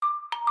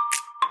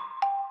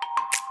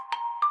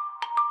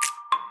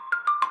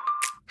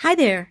Hi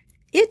there,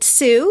 it's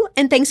Sue,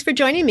 and thanks for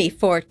joining me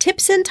for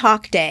Tips and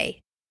Talk Day.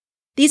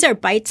 These are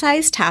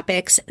bite-sized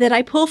topics that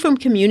I pull from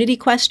community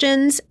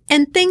questions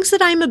and things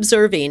that I'm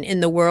observing in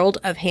the world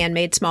of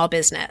handmade small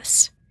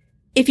business.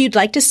 If you'd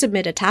like to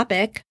submit a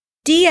topic,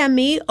 DM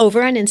me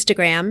over on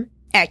Instagram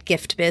at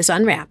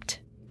GiftBizUnwrapped.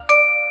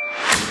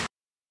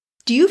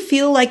 Do you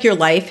feel like your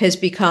life has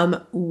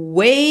become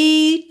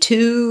way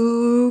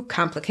too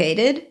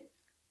complicated?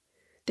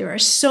 There are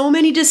so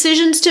many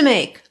decisions to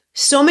make.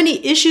 So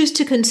many issues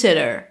to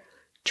consider,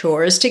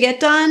 chores to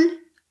get done,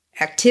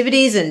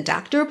 activities and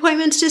doctor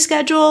appointments to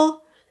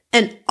schedule,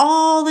 and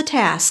all the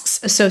tasks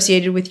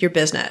associated with your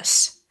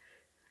business.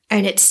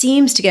 And it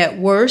seems to get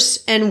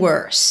worse and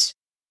worse.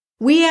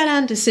 We add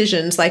on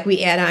decisions like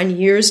we add on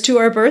years to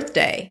our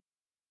birthday.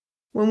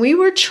 When we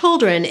were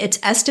children, it's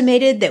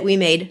estimated that we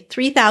made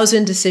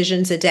 3,000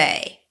 decisions a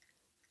day.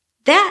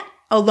 That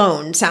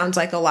alone sounds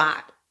like a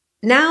lot.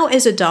 Now,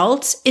 as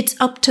adults, it's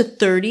up to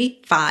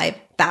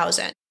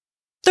 35,000.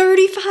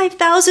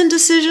 35,000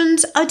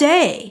 decisions a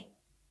day.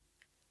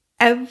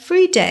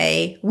 Every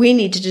day, we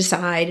need to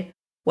decide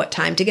what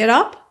time to get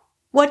up,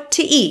 what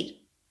to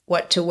eat,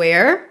 what to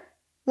wear,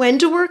 when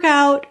to work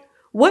out,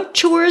 what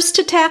chores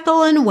to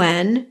tackle and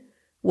when,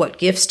 what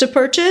gifts to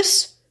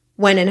purchase,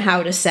 when and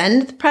how to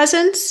send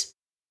presents.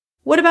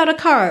 What about a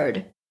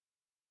card?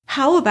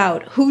 How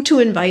about who to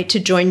invite to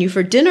join you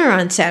for dinner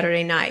on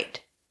Saturday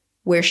night?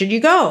 Where should you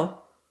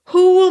go?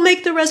 Who will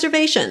make the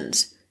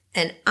reservations?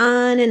 And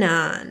on and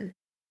on.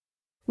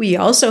 We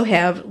also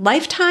have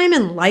lifetime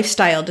and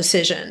lifestyle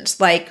decisions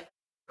like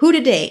who to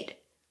date,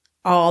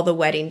 all the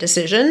wedding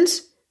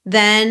decisions,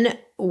 then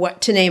what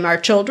to name our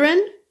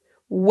children,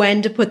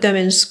 when to put them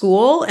in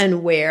school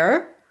and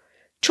where,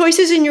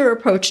 choices in your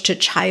approach to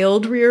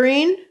child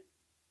rearing.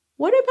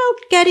 What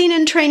about getting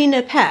and training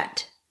a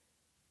pet?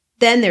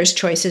 Then there's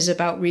choices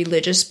about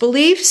religious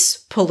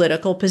beliefs,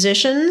 political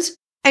positions,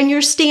 and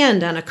your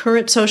stand on a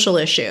current social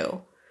issue.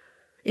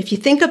 If you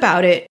think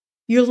about it,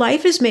 your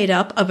life is made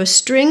up of a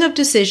string of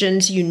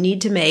decisions you need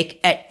to make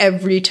at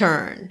every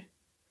turn.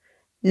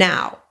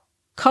 Now,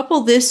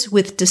 couple this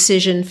with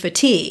decision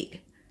fatigue.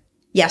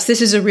 Yes,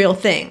 this is a real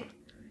thing.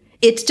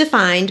 It's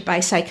defined by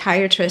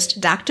psychiatrist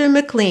Dr.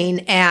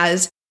 McLean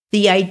as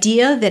the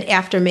idea that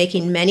after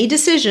making many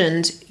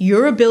decisions,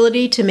 your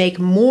ability to make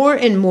more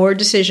and more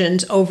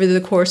decisions over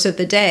the course of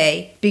the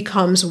day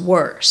becomes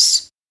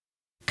worse.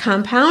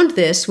 Compound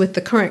this with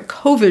the current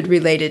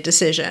COVID-related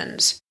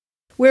decisions,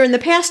 where in the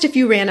past if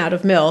you ran out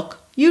of milk,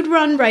 you'd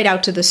run right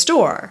out to the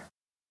store.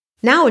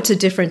 Now it's a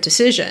different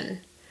decision.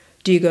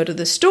 Do you go to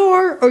the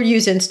store or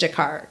use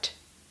Instacart?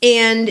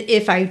 And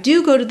if I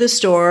do go to the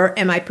store,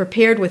 am I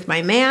prepared with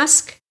my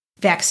mask,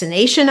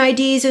 vaccination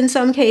IDs in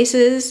some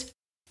cases,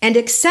 and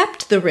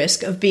accept the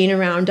risk of being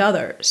around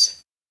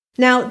others?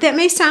 Now, that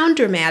may sound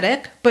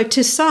dramatic, but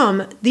to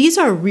some, these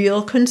are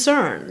real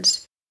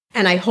concerns.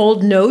 And I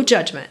hold no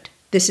judgment.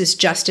 This is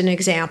just an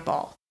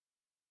example.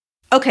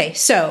 Okay,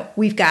 so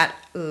we've got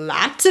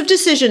lots of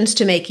decisions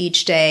to make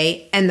each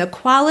day, and the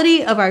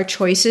quality of our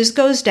choices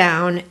goes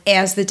down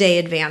as the day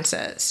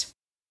advances.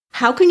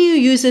 How can you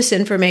use this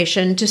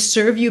information to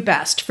serve you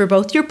best for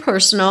both your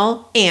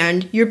personal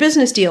and your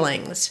business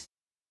dealings?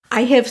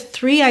 I have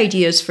 3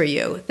 ideas for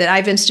you that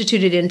I've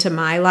instituted into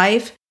my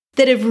life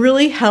that have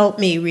really helped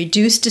me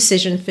reduce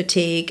decision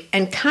fatigue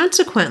and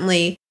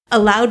consequently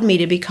allowed me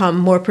to become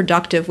more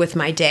productive with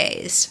my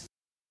days.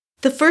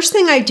 The first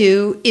thing I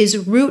do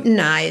is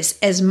routinize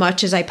as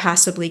much as I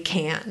possibly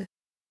can.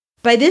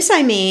 By this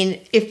I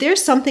mean, if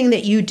there's something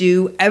that you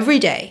do every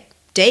day,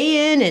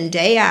 day in and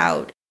day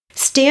out,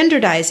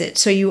 standardize it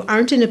so you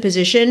aren't in a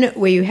position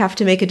where you have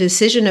to make a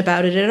decision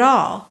about it at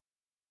all.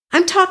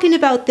 I'm talking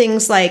about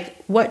things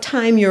like what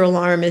time your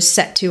alarm is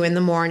set to in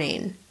the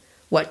morning,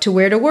 what to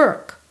wear to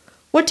work,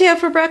 what to have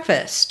for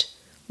breakfast,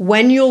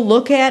 when you'll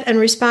look at and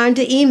respond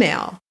to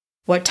email,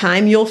 what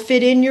time you'll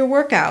fit in your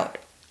workout.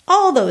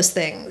 All those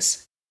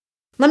things.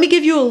 Let me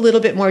give you a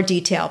little bit more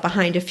detail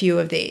behind a few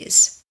of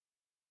these.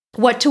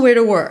 What to wear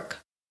to work.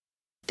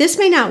 This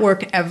may not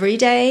work every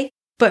day,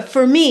 but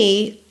for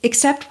me,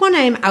 except when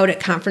I'm out at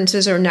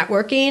conferences or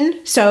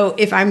networking, so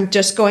if I'm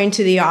just going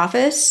to the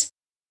office,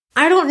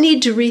 I don't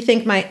need to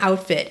rethink my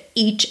outfit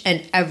each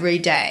and every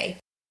day.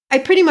 I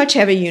pretty much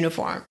have a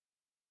uniform.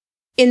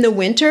 In the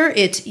winter,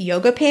 it's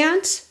yoga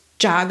pants,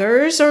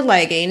 joggers, or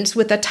leggings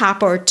with a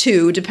top or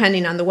 2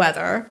 depending on the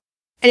weather.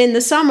 And in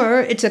the summer,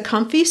 it's a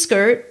comfy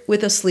skirt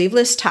with a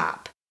sleeveless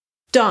top.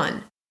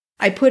 Done.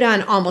 I put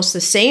on almost the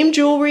same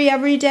jewelry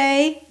every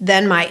day,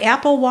 then my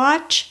Apple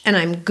Watch, and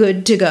I'm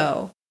good to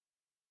go.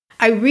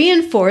 I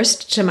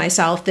reinforced to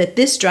myself that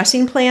this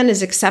dressing plan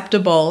is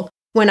acceptable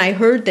when I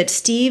heard that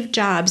Steve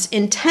Jobs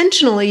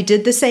intentionally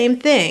did the same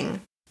thing,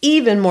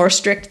 even more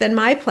strict than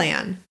my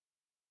plan.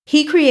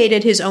 He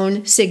created his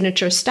own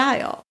signature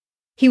style.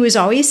 He was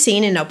always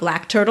seen in a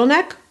black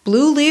turtleneck,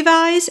 blue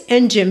Levi's,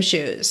 and gym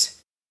shoes.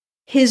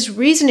 His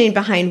reasoning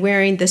behind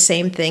wearing the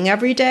same thing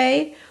every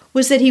day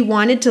was that he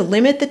wanted to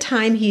limit the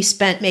time he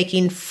spent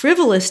making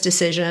frivolous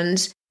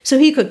decisions so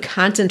he could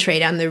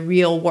concentrate on the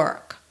real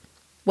work.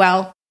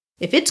 Well,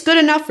 if it's good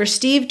enough for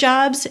Steve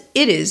Jobs,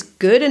 it is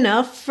good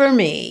enough for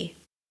me.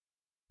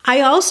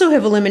 I also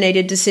have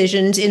eliminated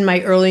decisions in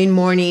my early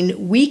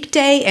morning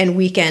weekday and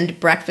weekend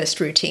breakfast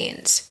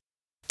routines.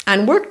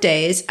 On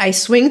workdays, I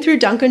swing through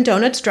Dunkin'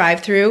 Donuts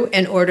drive-thru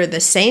and order the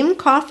same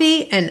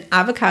coffee and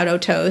avocado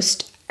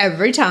toast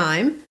every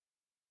time.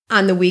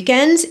 On the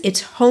weekends,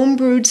 it's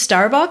home-brewed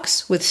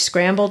Starbucks with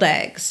scrambled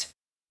eggs.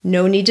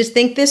 No need to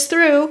think this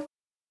through.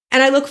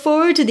 And I look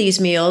forward to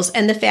these meals,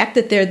 and the fact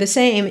that they're the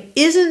same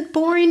isn't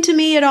boring to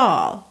me at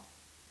all.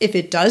 If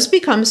it does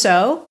become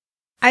so,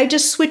 I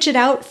just switch it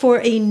out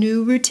for a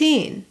new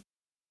routine.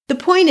 The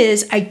point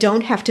is, I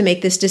don't have to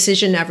make this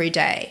decision every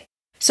day.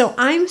 So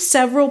I'm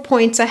several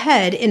points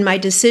ahead in my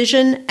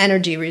decision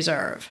energy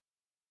reserve.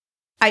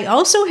 I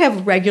also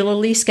have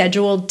regularly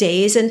scheduled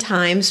days and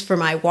times for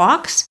my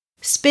walks,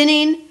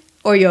 spinning,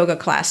 or yoga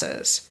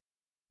classes.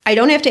 I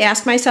don't have to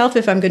ask myself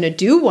if I'm going to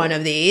do one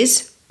of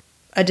these,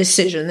 a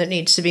decision that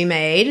needs to be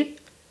made,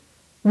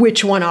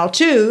 which one I'll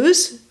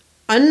choose,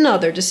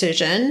 another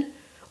decision,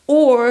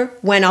 or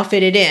when I'll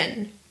fit it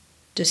in,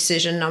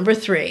 decision number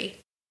 3.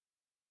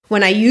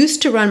 When I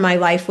used to run my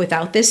life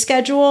without this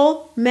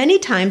schedule, many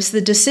times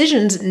the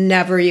decisions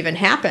never even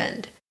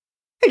happened.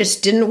 I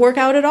just didn't work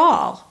out at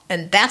all,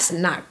 and that's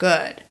not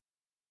good.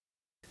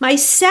 My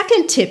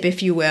second tip,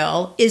 if you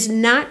will, is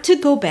not to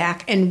go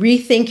back and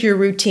rethink your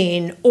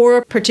routine or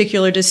a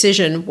particular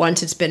decision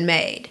once it's been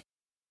made.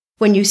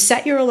 When you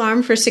set your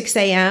alarm for 6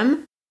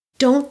 a.m.,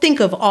 don't think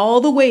of all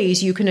the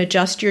ways you can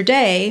adjust your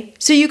day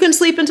so you can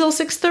sleep until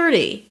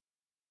 6:30.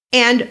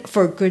 And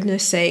for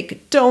goodness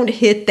sake, don't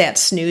hit that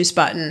snooze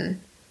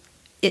button.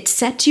 It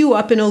sets you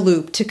up in a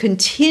loop to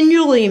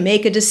continually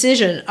make a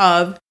decision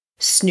of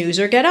snooze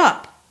or get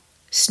up,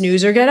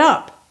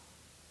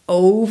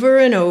 over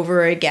and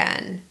over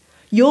again.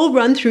 You'll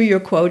run through your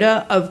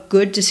quota of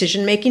good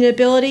decision-making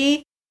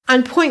ability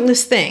on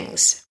pointless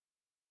things.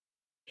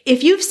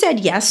 If you've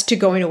said yes to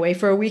going away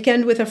for a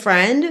weekend with a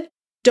friend,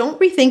 don't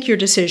rethink your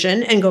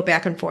decision and go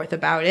back and forth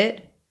about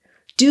it.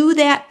 Do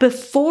that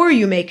before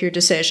you make your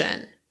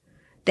decision.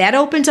 That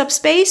opens up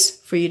space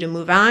for you to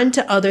move on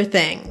to other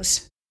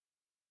things.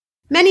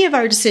 Many of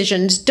our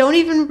decisions don't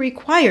even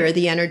require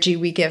the energy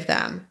we give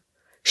them.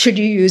 Should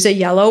you use a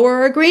yellow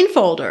or a green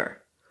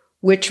folder?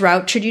 Which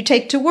route should you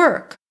take to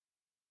work?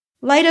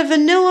 Light a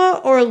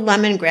vanilla or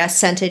lemongrass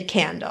scented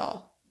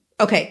candle?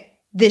 Okay,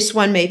 this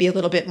one may be a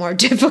little bit more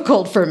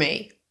difficult for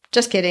me.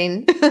 Just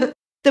kidding.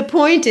 The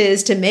point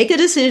is to make a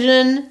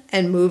decision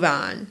and move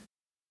on.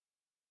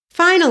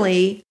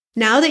 Finally,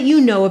 now that you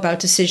know about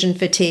decision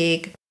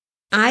fatigue,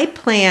 I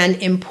plan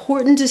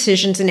important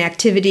decisions and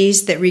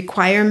activities that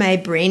require my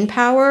brain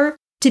power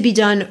to be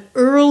done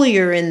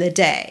earlier in the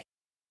day.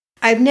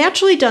 I've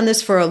naturally done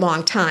this for a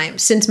long time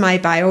since my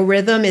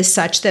biorhythm is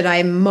such that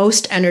I'm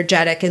most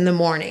energetic in the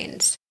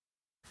mornings.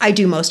 I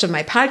do most of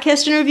my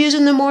podcast interviews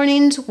in the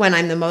mornings when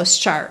I'm the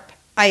most sharp.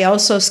 I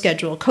also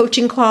schedule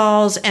coaching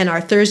calls and our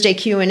Thursday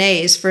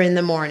Q&As for in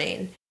the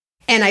morning.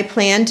 And I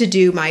plan to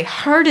do my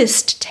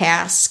hardest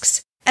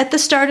tasks at the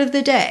start of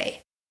the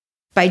day.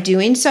 By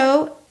doing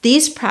so,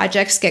 these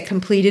projects get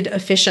completed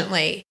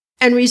efficiently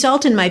and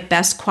result in my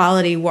best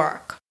quality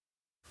work.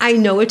 I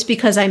know it's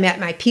because I'm at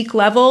my peak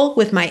level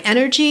with my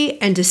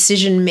energy and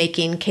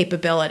decision-making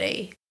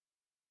capability.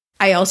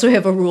 I also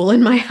have a rule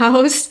in my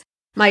house.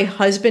 My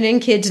husband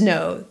and kids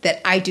know that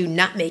I do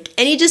not make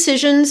any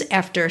decisions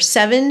after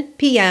 7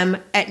 p.m.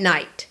 at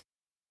night.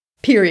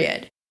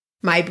 Period.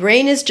 My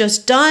brain is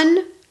just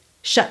done,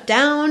 shut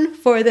down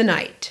for the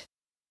night.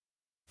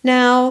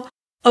 Now,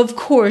 of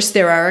course,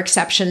 there are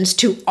exceptions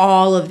to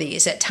all of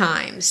these at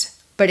times,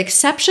 but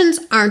exceptions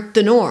aren't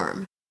the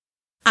norm.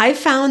 I've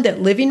found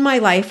that living my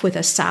life with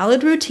a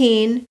solid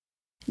routine,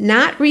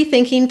 not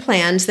rethinking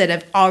plans that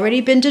have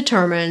already been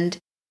determined,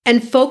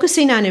 and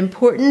focusing on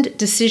important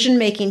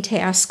decision-making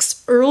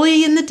tasks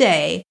early in the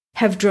day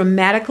have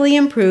dramatically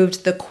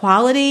improved the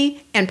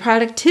quality and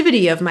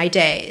productivity of my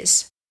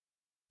days.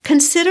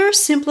 Consider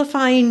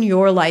simplifying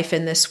your life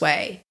in this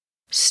way.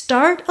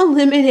 Start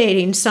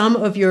eliminating some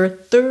of your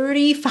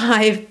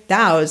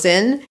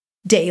 35,000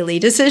 daily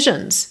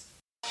decisions.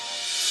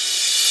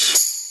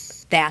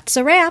 That's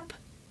a wrap.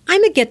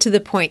 I'm a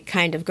get-to-the-point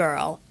kind of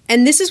girl,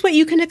 and this is what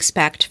you can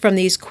expect from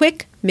these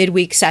quick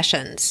midweek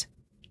sessions.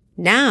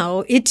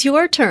 Now it's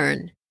your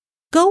turn.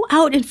 Go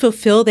out and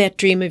fulfill that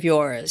dream of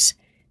yours.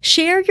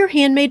 Share your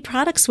handmade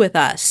products with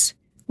us.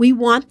 We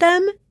want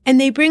them, and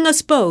they bring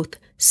us both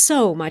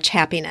so much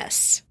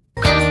happiness.